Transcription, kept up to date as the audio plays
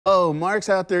go. Mark's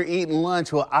out there eating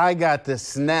lunch. Well, I got the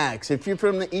snacks. If you're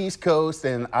from the East Coast,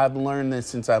 and I've learned this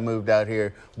since I moved out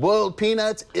here, boiled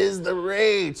peanuts is the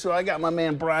rage. So I got my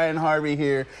man Brian Harvey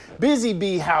here, Busy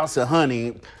Bee House of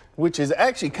Honey, which is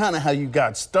actually kind of how you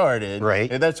got started.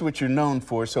 Right. And that's what you're known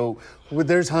for. So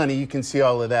there's honey, you can see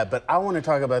all of that. But I want to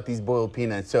talk about these boiled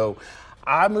peanuts. So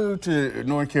I moved to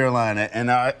North Carolina, and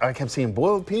I kept seeing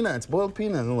boiled peanuts, boiled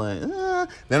peanuts. I'm like,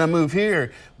 Then I moved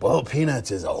here. Boiled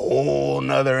peanuts is a whole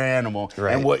nother animal.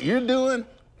 Right. And what you're doing,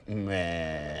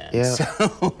 man. Yeah.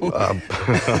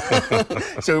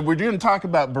 So we're going to talk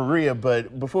about Berea,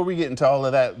 but before we get into all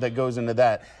of that goes into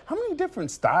that, how many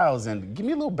different styles, and give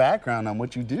me a little background on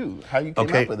what you do, how you came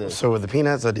up with this. So with the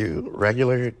peanuts, I do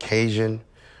regular, Cajun.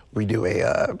 We do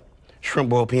a shrimp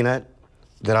boiled peanut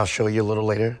that I'll show you a little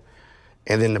later.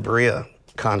 And then the Berea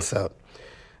concept.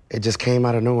 It just came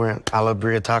out of nowhere. I love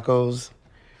Berea tacos.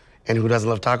 And who doesn't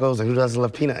love tacos, and who doesn't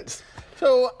love peanuts?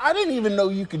 So I didn't even know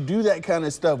you could do that kind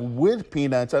of stuff with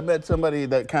peanuts. I met somebody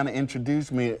that kind of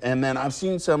introduced me, and then I've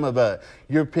seen some of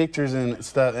your pictures and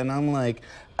stuff, and I'm like,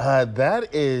 that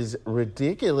is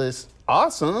ridiculous.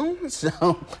 Awesome.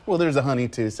 So, well, there's a honey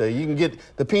too, so you can get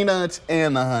the peanuts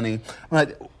and the honey.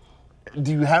 But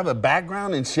do you have a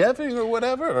background in chefing or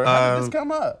whatever, or how did this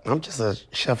come up? I'm just a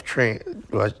chef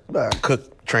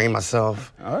cook trained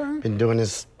myself. All right. Been doing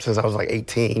this since I was like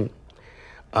 18,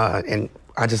 and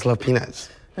I just love peanuts.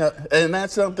 Yeah, and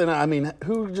that's something, I mean,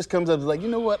 who just comes up and is like, you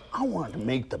know what, I want to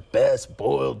make the best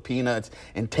boiled peanuts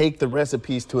and take the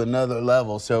recipes to another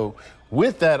level. So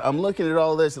with that, I'm looking at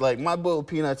all this, like my boiled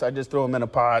peanuts, I just throw them in a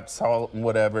pot, salt and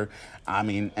whatever. I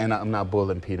mean, and I'm not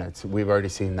boiling peanuts. We've already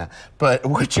seen that. But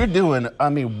what you're doing, I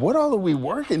mean, what all are we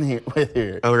working with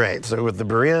here? All right, so with the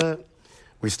Berea,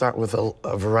 we start with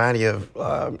a variety of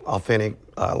authentic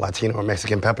Latino or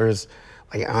Mexican peppers,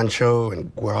 like ancho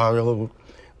and guajillo.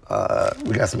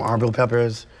 We got some arbol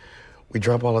peppers. We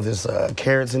drop all of this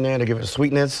carrots in there to give it a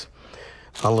sweetness,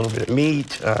 a little bit of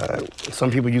meat. Some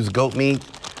people use goat meat,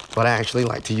 but I actually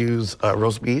like to use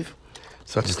roast beef.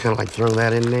 So I just kind of like throw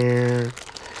that in there.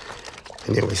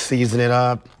 And then we season it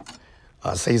up,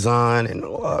 Sazon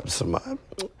and some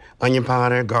onion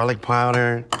powder, garlic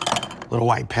powder, a little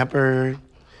white pepper.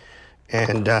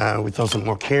 And we throw some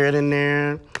more carrot in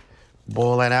there,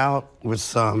 boil that out with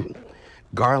some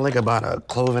garlic, about a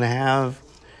clove and a half,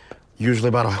 usually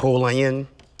about a whole onion,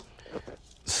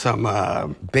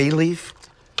 some bay leaf.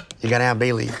 You gotta have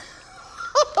bay leaf.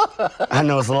 I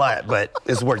know it's a lot, but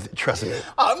it's worth it, trust me.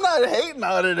 I'm not hating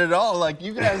on it at all. Like,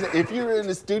 you guys, if you're in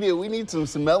the studio, we need some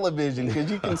smell-o-vision,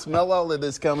 because you can smell all of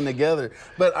this coming together.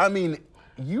 But I mean,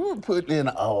 you were putting in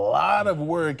a lot of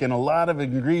work and a lot of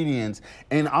ingredients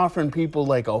and offering people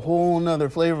like a whole nother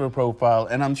flavor profile.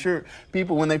 And I'm sure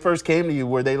people, when they first came to you,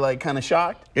 were they like kind of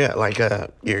shocked? Yeah, like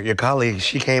your colleague,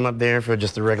 she came up there for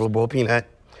just a regular boiled peanut.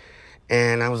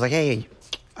 And I was like, hey,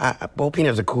 boiled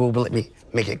peanuts are cool, but let me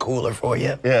make it cooler for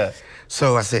you. Yeah.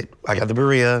 So I said, I got the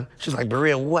Berea. She's like,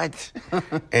 Berea, what?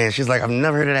 And she's like, I've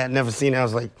never heard of that, never seen it. I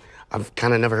was like, I've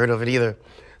kind of never heard of it either.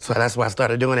 So that's why I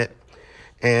started doing it.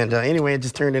 And anyway, it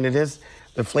just turned into this.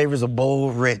 The flavors are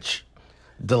bold, rich,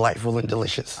 delightful, and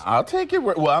delicious. I'll take it.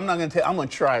 Well, I'm not going to take, I'm going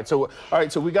to try it. So, all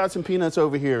right, so we got some peanuts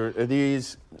over here. Are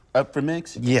these up for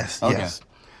mix? Yes, okay. Yes.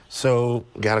 So,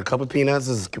 got a couple peanuts.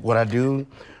 This is what I do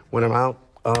when I'm out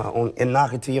in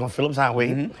Nocatee on Phillips Highway.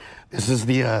 Mm-hmm. This is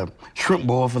the shrimp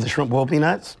boil for the shrimp boil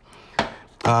peanuts.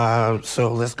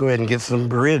 So let's go ahead and get some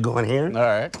Berea going here. All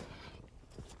right.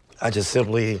 I just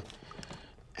simply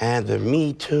add the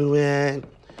meat to it.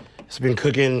 It's been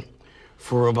cooking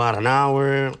for about an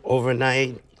hour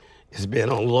overnight. It's been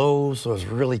on low, so it's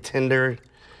really tender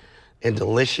and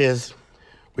delicious.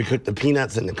 We cook the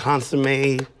peanuts in the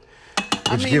consommé,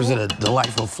 which gives it a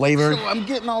delightful flavor. So I'm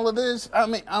getting all of this. I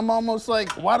mean, I'm almost like,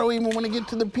 why do I even want to get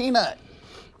to the peanut?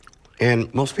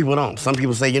 And most people don't. Some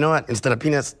people say, you know what, instead of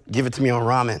peanuts, give it to me on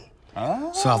ramen.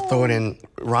 Oh. So I'll throw it in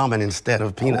ramen instead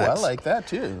of peanuts. Oh, I like that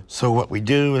too. So what we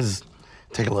do is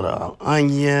take a little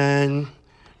onion,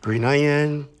 green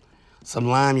onion, some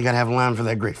lime. You gotta have lime for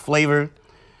that great flavor.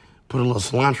 Put a little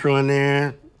cilantro in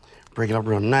there, break it up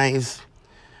real nice.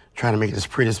 Try to make it as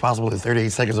pretty as possible in 38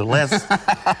 seconds or less.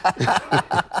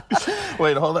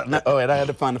 Wait, hold on. No, oh, wait, I had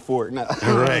to find a fork. No. Right.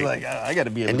 I was like, I gotta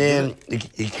be able and to then do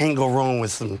it. you can't go wrong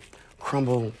with some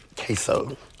crumbled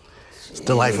queso. It's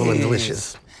delightful and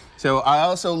delicious. So I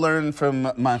also learned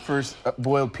from my first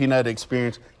boiled peanut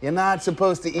experience, you're not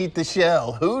supposed to eat the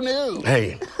shell. Who knew?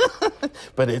 Hey.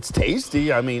 But it's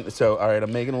tasty. I mean, so, all right,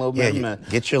 I'm making a little bit of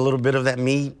Get you a little bit of that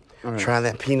meat. Right. Try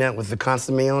that peanut with the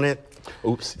consommé on it.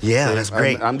 Oops. Yeah, See, that's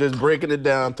great. I'm just breaking it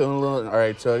down, throwing a little. All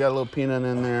right, so I got a little peanut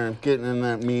in there, getting in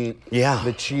that meat. Yeah.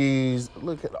 The cheese.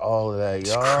 Look at all of that,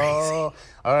 y'all. crazy.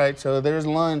 All right, so there's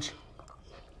lunch.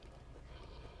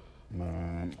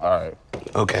 All right.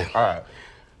 Okay. All right.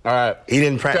 All right. He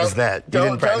didn't practice that. He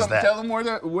didn't practice that. Tell them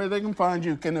where they can find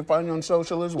you. Can they find you on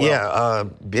social as well? Yeah,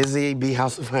 Busy Bee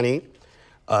House of Honey.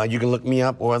 You can look me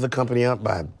up or the company up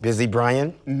by Busy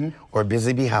Brian or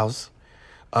Busy Bee House.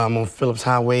 On Phillips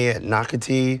Highway at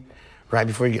Nocatee, right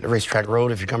before you get to Racetrack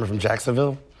Road if you're coming from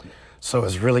Jacksonville. So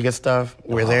it's really good stuff.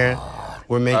 We're there.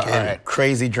 We're making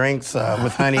crazy drinks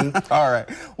with honey. All right.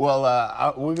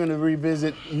 Well, we're going to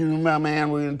revisit you, my man.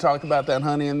 We're going to talk about that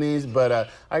honey and these, but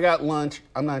I got lunch.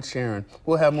 I'm not sharing.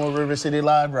 We'll have more River City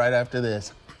Live right after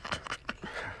this.